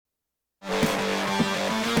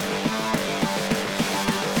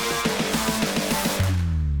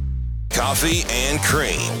Coffee and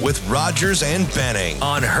Cream with Rogers and Benning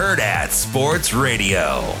on Hurrdat Sports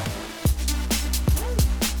Radio.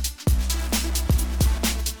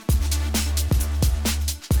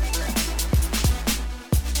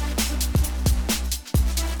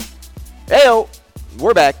 Heyo,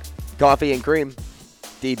 we're back. Coffee and Cream.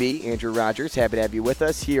 DB, Andrew Rogers, happy to have you with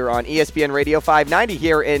us here on ESPN Radio 590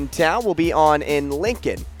 here in town. We'll be on in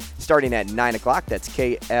Lincoln starting at 9 o'clock. That's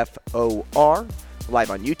KFOR.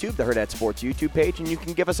 Live on YouTube, the Hurrdat Sports YouTube page, and you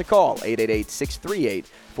can give us a call,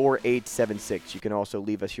 888-638-4876. You can also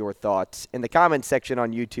leave us your thoughts in the comments section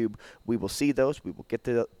on YouTube. We will see those, we will get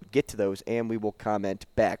to those, and we will comment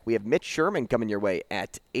back. We have Mitch Sherman coming your way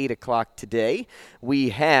at 8 o'clock today.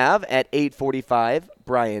 We have at 8:45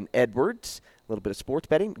 Brian Edwards. A little bit of sports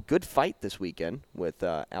betting. Good fight this weekend with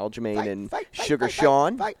Aljamain and Sugar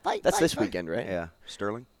Sean. That's this weekend, right? Yeah,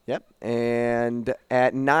 Sterling. Yep. And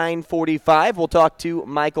at 9:45, we'll talk to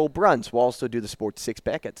Michael Bruns. We'll also do the Sports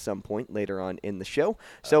Six-Pack at some point later on in the show.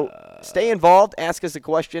 So stay involved. Ask us a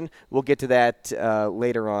question. We'll get to that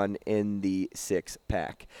later on in the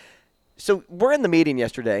Six-Pack. So we're in the meeting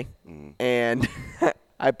yesterday, and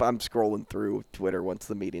I'm scrolling through Twitter once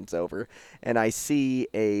the meeting's over, and I see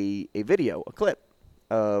a video, a clip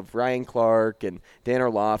of Ryan Clark and Dan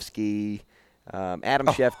Orlovsky, Adam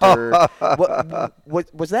Schefter.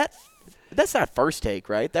 Was that? That's not First Take,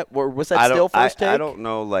 right? Was that still First Take? I don't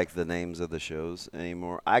know the names of the shows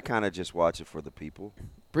anymore. I kind of just watch it for the people.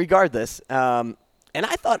 Regardless, and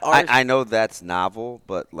I thought ours. I know that's novel,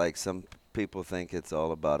 but some people think it's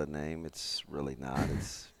all about a name. It's really not.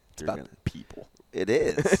 It's about people. It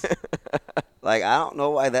is. I don't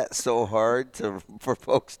know why that's so hard for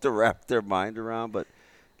folks to wrap their mind around, but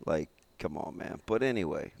come on, man. But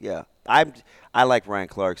anyway, yeah, I like Ryan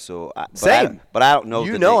Clark, so same. But I don't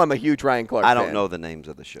know. I'm a huge Ryan Clark fan. I don't know the names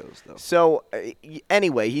of the shows though. So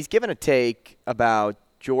anyway, he's given a take about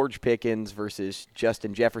George Pickens versus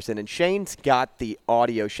Justin Jefferson, and Shane's got the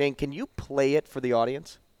audio. Shane, can you play it for the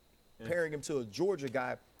audience? Comparing him to a Georgia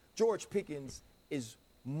guy, George Pickens is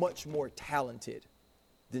much more talented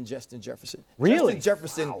than Justin Jefferson. Really?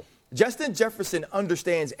 Justin Jefferson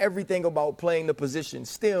understands everything about playing the position,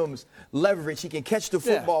 stems, leverage. He can catch the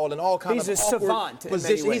football and all kinds of savant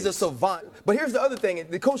positions. He's a savant. But here's the other thing.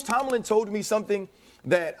 The Coach Tomlin told me something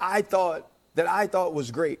that I thought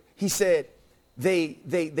was great. He said they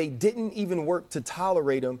didn't even work to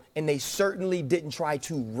tolerate him, and they certainly didn't try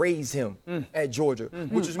to raise him at Georgia,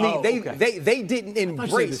 which is mean they didn't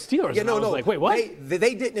embrace the Steelers. Yeah, no. Wait, what?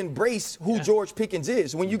 They didn't embrace who George Pickens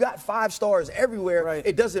is. When you got 5 stars everywhere,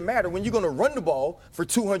 it doesn't matter. When you're going to run the ball for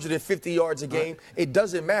 250 yards a game, it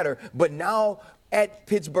doesn't matter. But now at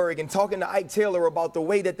Pittsburgh and talking to Ike Taylor about the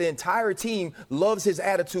way that the entire team loves his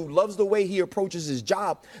attitude, loves the way he approaches his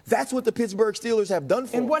job. That's what the Pittsburgh Steelers have done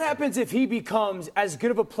for him. And what happens if he becomes as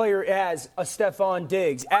good of a player as a Stephon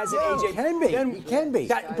Diggs, as an AJ? He can be.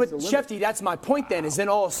 But Shefty, that's my point then, is then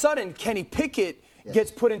all of a sudden Kenny Pickett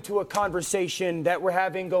gets put into a conversation that we're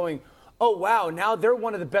having going, oh, wow, now they're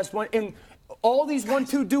one of the best ones. And all these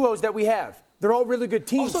 1-2 duos that we have, they're all really good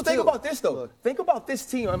teams. Also, think about this, though. Think about this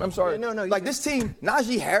team. I'm sorry. This team,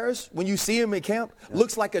 Najee Harris, when you see him in camp,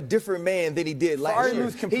 looks like a different man than he did last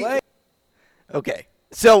year. Can play. Okay.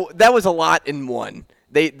 So that was a lot in one.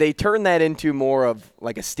 They turned that into more of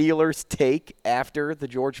a Steelers take after the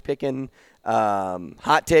George Pickens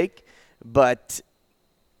hot take. But,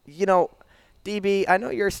 DB, I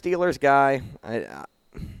know you're a Steelers guy. I'm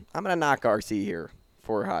going to knock RC here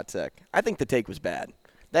for a hot sec. I think the take was bad.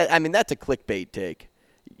 That's a clickbait take.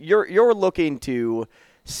 You're looking to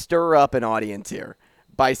stir up an audience here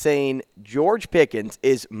by saying George Pickens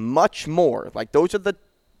is much more those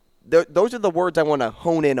are the words I want to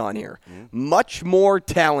hone in on here. Much more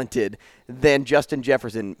talented than Justin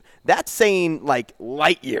Jefferson. That's saying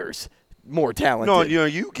light years more talented. No,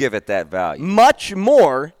 you give it that value. Much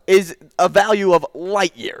more is a value of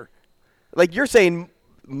light year. You're saying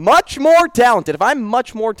much more talented. If I'm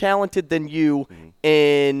much more talented than you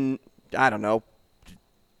in, I don't know.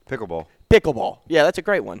 Pickleball. Yeah, that's a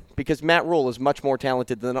great one because Matt Rule is much more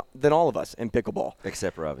talented than all of us in pickleball.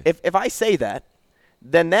 Except Robbie. If I say that,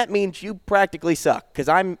 then that means you practically suck because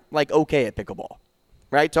I'm okay at pickleball.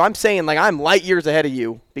 Right? So I'm saying I'm light years ahead of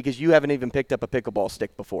you because you haven't even picked up a pickleball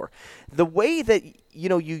stick before. The way that,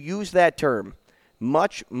 you use that term,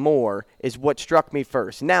 much more, is what struck me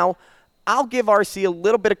first. Now, I'll give RC a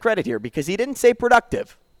little bit of credit here because he didn't say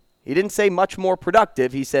productive. He didn't say much more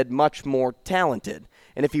productive. He said much more talented.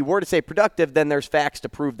 And if he were to say productive, then there's facts to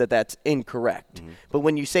prove that that's incorrect. But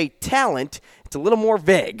when you say talent, it's a little more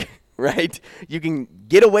vague, right? You can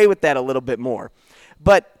get away with that a little bit more.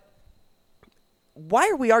 But why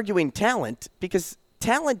are we arguing talent? Because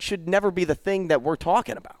talent should never be the thing that we're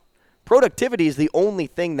talking about. Productivity is the only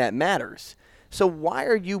thing that matters. So why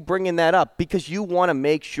are you bringing that up? Because you want to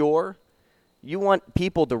make sure, you want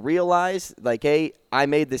people to realize, like, hey, I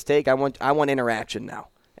made this take. I want interaction now.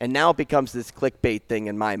 And now it becomes this clickbait thing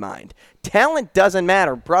in my mind. Talent doesn't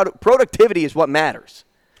matter. Productivity is what matters.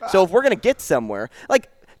 So if we're going to get somewhere, like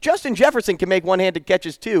Justin Jefferson can make one-handed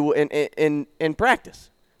catches too in practice.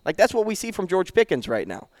 Like that's what we see from George Pickens right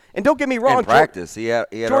now. And don't get me wrong, in practice, he had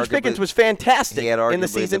George Pickens was fantastic he had in the arguably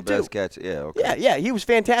season the best too. catch. Yeah, okay. Yeah, he was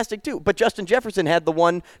fantastic too. But Justin Jefferson had the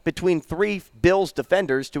one between 3 Bills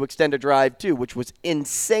defenders to extend a drive too, which was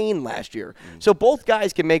insane last year. So both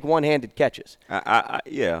guys can make one-handed catches.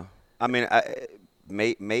 Yeah. I mean,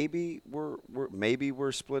 maybe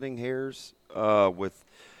we're splitting hairs with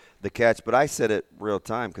the catch, but I said it real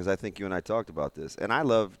time because I think you and I talked about this, and I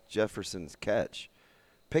love Jefferson's catch.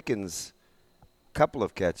 Pickens' couple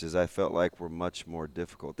of catches I felt like were much more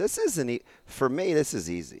difficult. This isn't for me. This is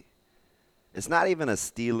easy. It's not even a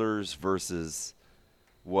Steelers versus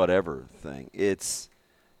whatever thing. It's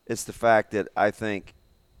the fact that I think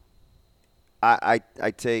I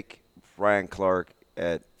take Ryan Clark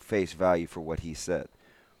at face value for what he said.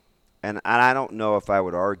 And I don't know if I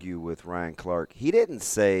would argue with Ryan Clark. He didn't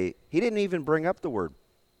even bring up the word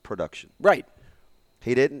production. Right.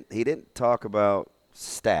 He didn't talk about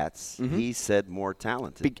stats. Mm-hmm. He said more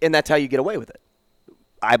talented. And that's how you get away with it.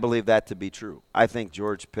 I believe that to be true. I think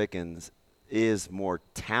George Pickens is more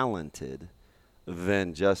talented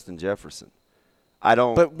than Justin Jefferson.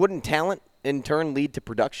 But wouldn't talent in turn lead to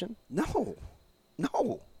production? No.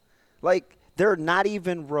 Like, they're not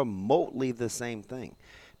even remotely the same thing.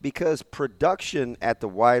 Because production at the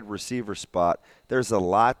wide receiver spot, there's a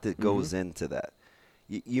lot that goes into that.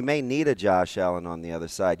 You may need a Josh Allen on the other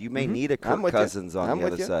side. You may need a Kirk Cousins on the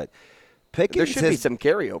other side. Pickens there should be some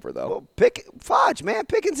carryover, though. Well,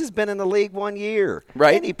 Pickens has been in the league 1 year.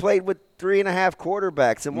 Right. And he played with 3.5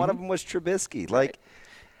 quarterbacks, and one of them was Trubisky. Like,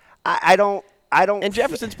 I don't. And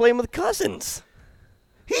Jefferson's playing with Cousins.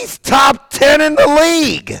 He's top 10 in the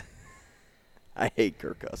league. I hate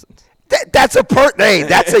Kirk Cousins. That's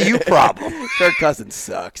a you problem. Kirk Cousins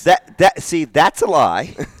sucks. That's a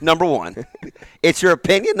lie. Number one, it's your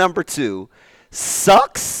opinion. Number two,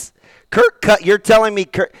 sucks. You're telling me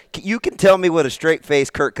you can tell me with a straight face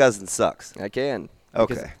Kirk Cousins sucks. I can.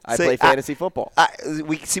 Okay. I play fantasy football.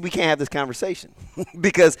 We can't have this conversation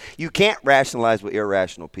because you can't rationalize with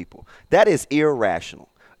irrational people. That is irrational.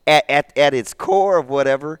 At its core of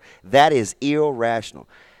whatever, that is irrational.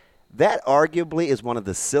 That arguably is one of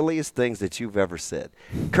the silliest things that you've ever said.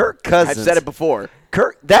 Kirk Cousins. I've said it before.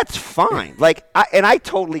 That's fine. I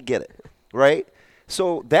totally get it, right?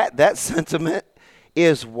 So that sentiment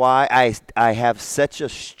is why I have such a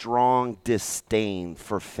strong disdain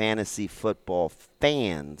for fantasy football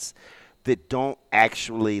fans that don't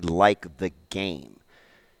actually like the game.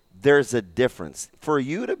 There's a difference. For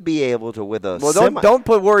you to be able to don't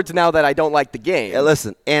put words now that I don't like the game.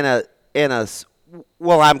 Listen,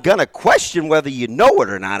 well, I'm going to question whether you know it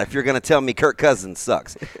or not if you're going to tell me Kirk Cousins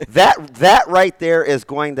sucks. That right there is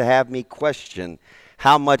going to have me question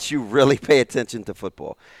how much you really pay attention to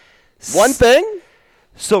football. One thing?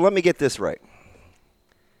 So let me get this right.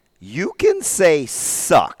 You can say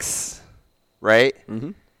sucks, right?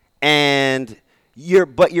 Mm-hmm. And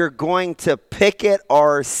you're going to pick at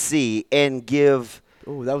RC and give.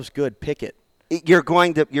 Oh, that was good. Pick it. You're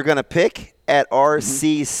going to pick at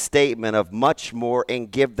RC's statement of much more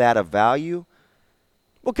and give that a value.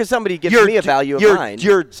 Well, because somebody gives me a value of mine.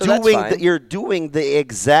 You're doing the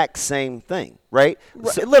exact same thing, right?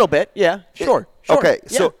 A little bit, yeah. Sure. Okay,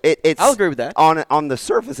 yeah. so it's. I'll agree with that. On the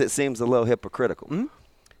surface, it seems a little hypocritical. Mm-hmm.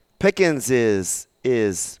 Pickens is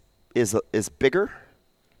bigger.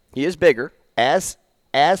 He is bigger. As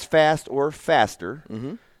fast or faster.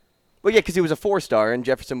 Mm-hmm. Well, yeah, because he was a 4-star and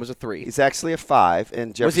Jefferson was a 3. He's actually a 5,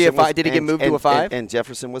 and Jefferson was he a 5? Did he get moved to a 5? And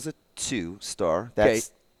Jefferson was a 2-star.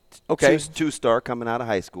 That's okay. 2-star coming out of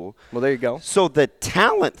high school. Well, there you go. So the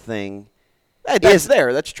talent thing,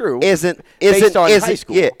 that's true. Isn't based on high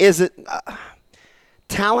school? Yeah, isn't.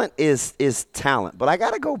 Talent is talent, but I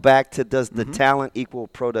got to go back to does the talent equal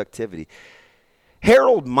productivity?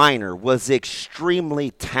 Harold Miner was extremely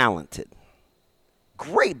talented,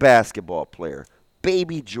 great basketball player.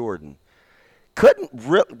 Baby Jordan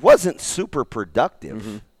wasn't super productive.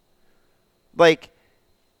 Mm-hmm. Like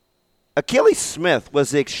Achilles Smith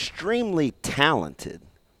was extremely talented,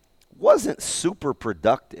 wasn't super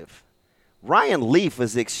productive. Ryan Leaf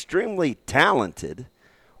was extremely talented,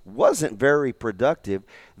 wasn't very productive.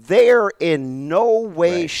 They're in no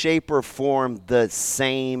way, shape, or form the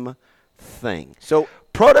same thing. So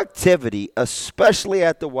productivity, especially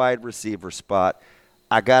at the wide receiver spot,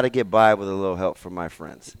 I got to get by with a little help from my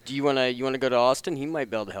friends. Do you wanna go to Austin? He might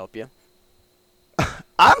be able to help you.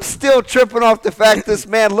 I'm still tripping off the fact this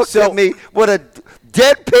man looked at me with a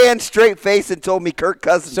deadpan straight face and told me Kirk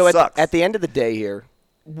Cousins sucks. At the end of the day here,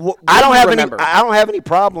 I don't have any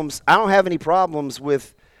problems. I don't have any problems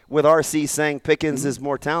with RC saying Pickens is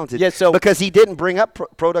more talented. Yeah, so because he didn't bring up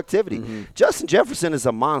productivity. Justin Jefferson is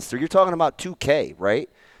a monster. You're talking about 2K, right?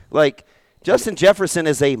 Like Justin Jefferson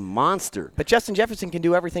is a monster. But Justin Jefferson can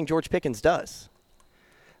do everything George Pickens does.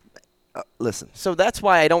 Listen. So that's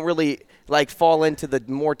why I don't really fall into the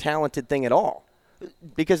more talented thing at all,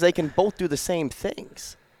 because they can both do the same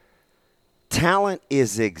things. Talent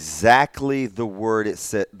is exactly the word it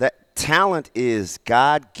said. That talent is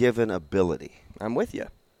God-given ability. I'm with you.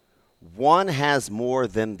 One has more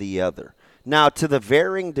than the other. Now, to the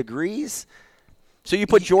varying degrees. So you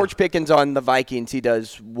put George Pickens on the Vikings. He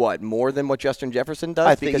does what, more than what Justin Jefferson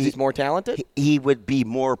does because he's more talented? He would be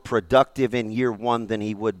more productive in year one than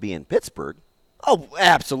he would be in Pittsburgh. Oh,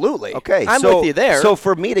 absolutely. Okay, I'm with you there. So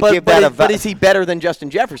for me to give that a but is he better than Justin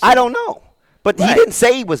Jefferson? I don't know. But Right. he didn't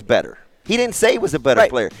say he was better. He didn't say he was a better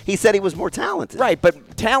player. He said he was more talented. Right,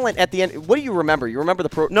 but talent at the end. What do you remember? You remember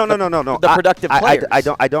the No. The productive players. I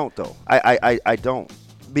don't though. I don't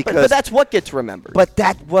because. But that's what gets remembered. But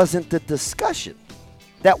that wasn't the discussion.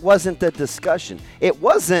 That wasn't the discussion. It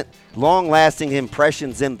wasn't long-lasting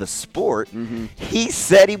impressions in the sport. He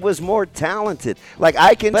said he was more talented. Like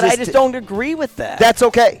I just don't agree with that. That's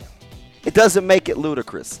okay. It doesn't make it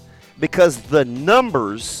ludicrous because the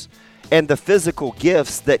numbers and the physical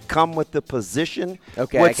gifts that come with the position I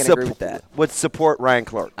can agree with that. Would support Ryan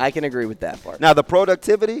Clark. I can agree with that part. Now, the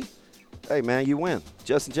productivity, hey, man, you win.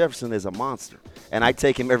 Justin Jefferson is a monster, and I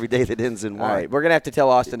take him every day that ends in Y. All right, we're going to have to tell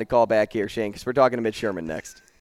Austin to call back here, Shane, because we're talking to Mitch Sherman next.